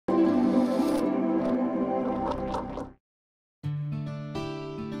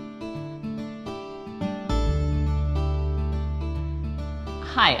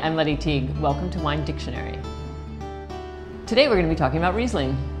Hi, I'm Lettie Teague. Welcome to Wine Dictionary. Today we're going to be talking about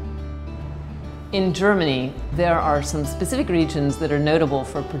Riesling. In Germany, there are some specific regions that are notable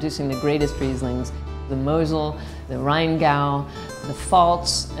for producing the greatest Rieslings. The Mosel, the Rheingau, the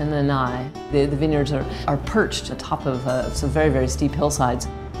Pfalz, and the Nye. The vineyards are perched atop of some very, very steep hillsides.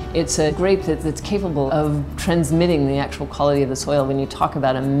 It's a grape that's capable of transmitting the actual quality of the soil. When you talk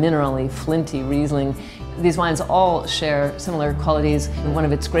about a minerally, flinty Riesling, these wines all share similar qualities. And one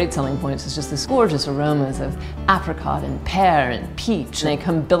of its great selling points is just this gorgeous aromas of apricot and pear and peach. And they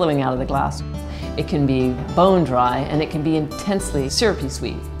come billowing out of the glass. It can be bone dry and it can be intensely syrupy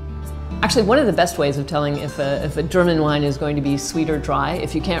sweet. Actually, one of the best ways of telling if a German wine is going to be sweet or dry,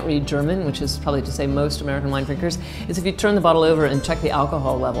 if you can't read German, which is probably to say most American wine drinkers, is if you turn the bottle over and check the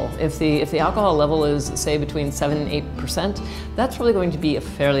alcohol level. If the alcohol level is, say, between 7 and 8%, that's probably going to be a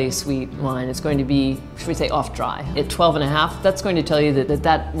fairly sweet wine. It's going to be, should we say, off dry. At 12.5, that's going to tell you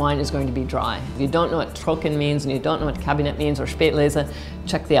that wine is going to be dry. If you don't know what Trocken means and you don't know what Kabinett means or Spätlese,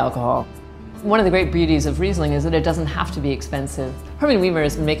 check the alcohol. One of the great beauties of Riesling is that it doesn't have to be expensive. Hermann Wiemer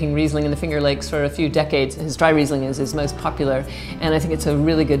has been making Riesling in the Finger Lakes for a few decades. His dry Riesling is his most popular, and I think it's a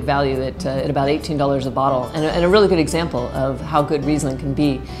really good value at about $18 a bottle, and a really good example of how good Riesling can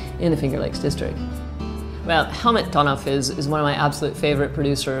be in the Finger Lakes district. Well, Helmut Donhoff is one of my absolute favorite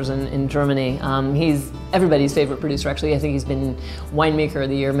producers in Germany. He's everybody's favorite producer, actually. I think he's been winemaker of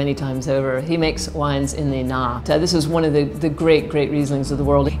the year many times over. He makes wines in the Nah. This is one of the great Rieslings of the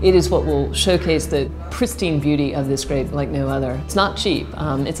world. It is what will showcase the pristine beauty of this grape like no other. It's not cheap.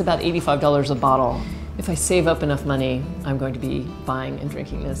 It's about $85 a bottle. If I save up enough money, I'm going to be buying and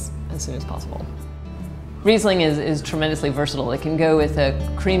drinking this as soon as possible. Riesling is tremendously versatile. It can go with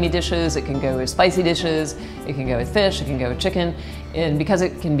creamy dishes, it can go with spicy dishes, it can go with fish, it can go with chicken. And because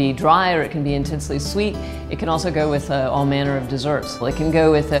it can be dry or it can be intensely sweet, it can also go with all manner of desserts. It can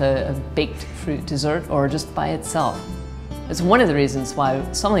go with a baked fruit dessert or just by itself. It's one of the reasons why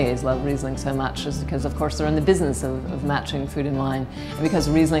sommeliers love Riesling so much, is because, of course, they're in the business of matching food and wine. And because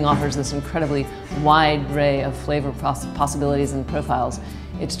Riesling offers this incredibly wide array of flavor possibilities and profiles,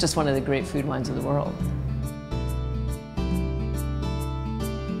 it's just one of the great food wines of the world.